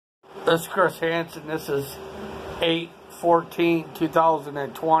This is Chris Hansen. This is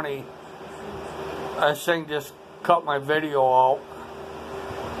 8/14/2020. This thing just cut my video out,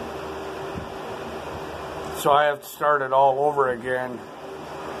 so I have to start it all over again.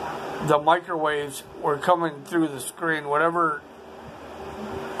 The microwaves were coming through the screen. Whatever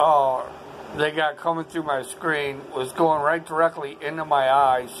they got coming through my screen was going right directly into my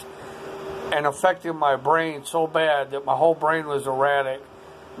eyes and affecting my brain so bad that my whole brain was erratic.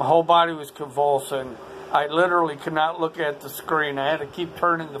 My whole body was convulsing. I literally could not look at the screen. I had to keep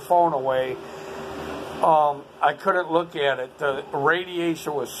turning the phone away. I couldn't look at it. The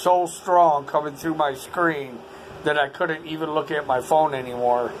radiation was so strong coming through my screen that I couldn't even look at my phone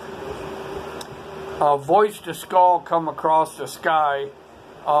anymore. Voice to skull come across the sky.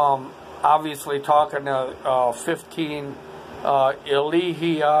 Obviously talking to 15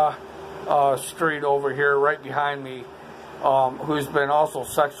 ILIAHI street over here right behind me, who's been also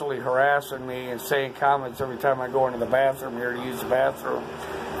sexually harassing me and saying comments every time I go into the bathroom here to use the bathroom.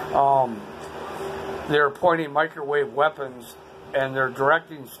 They're pointing microwave weapons and they're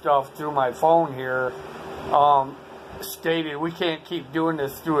directing stuff through my phone here, stating we can't keep doing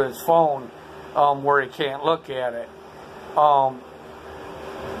this through his phone where he can't look at it.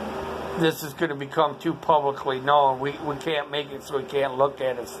 This is going to become too publicly known. We can't make it so he can't look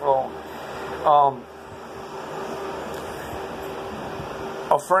at his phone.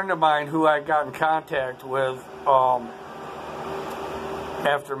 A friend of mine who I got in contact with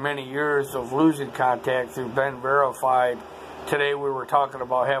after many years of losing contact through Ben Verified, today we were talking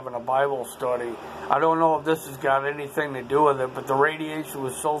about having a Bible study. I don't know if this has got anything to do with it, but the radiation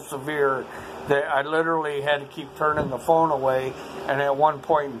was so severe that I literally had to keep turning the phone away, and at one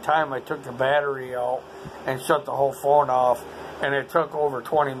point in time I took the battery out and shut the whole phone off, and it took over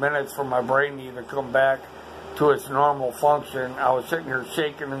 20 minutes for my brain to even come back to its normal function. I was sitting here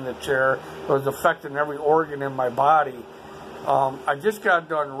shaking in the chair. It was affecting every organ in my body. I just got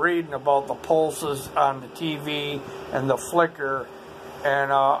done reading about the pulses on the TV and the flicker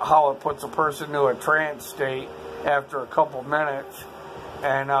and how it puts a person into a trance state after a couple minutes,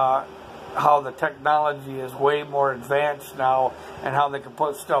 and how the technology is way more advanced now and how they can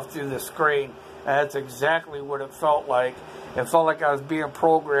put stuff through the screen. And that's exactly what it felt like. It felt like I was being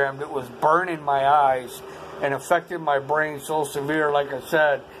programmed. It was burning my eyes and affecting my brain so severe, like I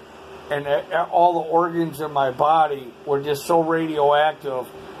said, and all the organs in my body were just so radioactive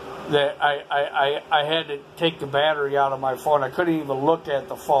that I had to take the battery out of my phone. I couldn't even look at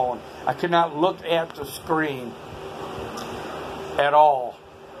the phone. I could not look at the screen at all.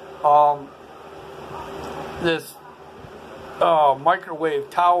 This microwave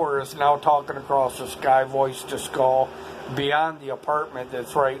tower is now talking across the sky, voice to skull, beyond the apartment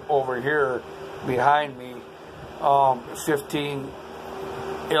that's right over here behind me, 15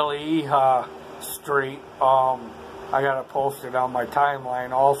 ILIAHI Street. I got it posted on my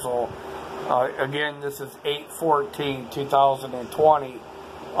timeline also. Again, this is 8/14/2020.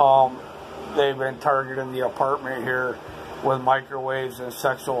 They've been targeting the apartment here with microwaves and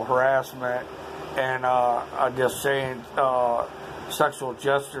sexual harassment, and just saying sexual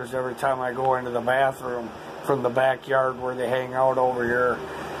gestures every time I go into the bathroom from the backyard where they hang out over here.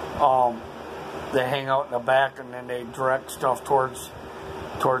 They hang out in the back and then they direct stuff towards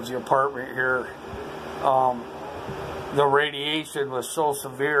the apartment here. The radiation was so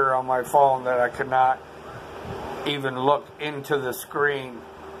severe on my phone that I could not even look into the screen.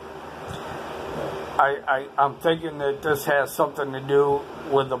 I'm thinking that this has something to do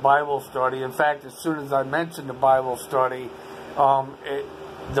with the Bible study. In fact, as soon as I mentioned the Bible study,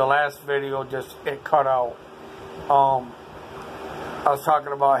 the last video it cut out. I was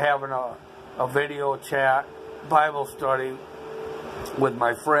talking about having a video chat Bible study with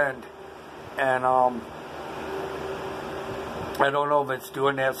my friend, and I don't know if it's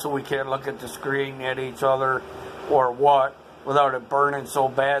doing that so we can't look at the screen at each other or what, without it burning so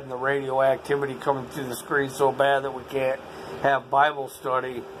bad and the radioactivity coming through the screen so bad that we can't have Bible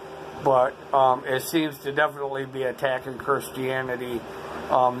study. But it seems to definitely be attacking Christianity,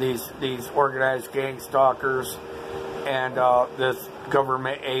 these organized gang stalkers, and this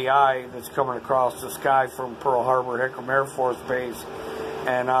government AI that's coming across the sky from Pearl Harbor Hickam Air Force Base,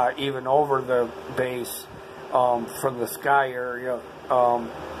 and even over the base from the sky area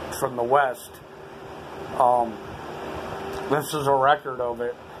from the west. This is a record of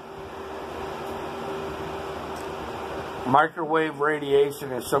it. Microwave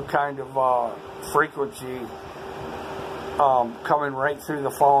radiation is some kind of frequency coming right through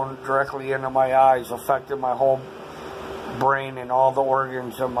the phone directly into my eyes, affecting my whole brain and all the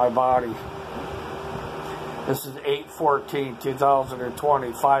organs of my body. This is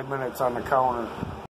 8/14/2020, 5 minutes on the counter.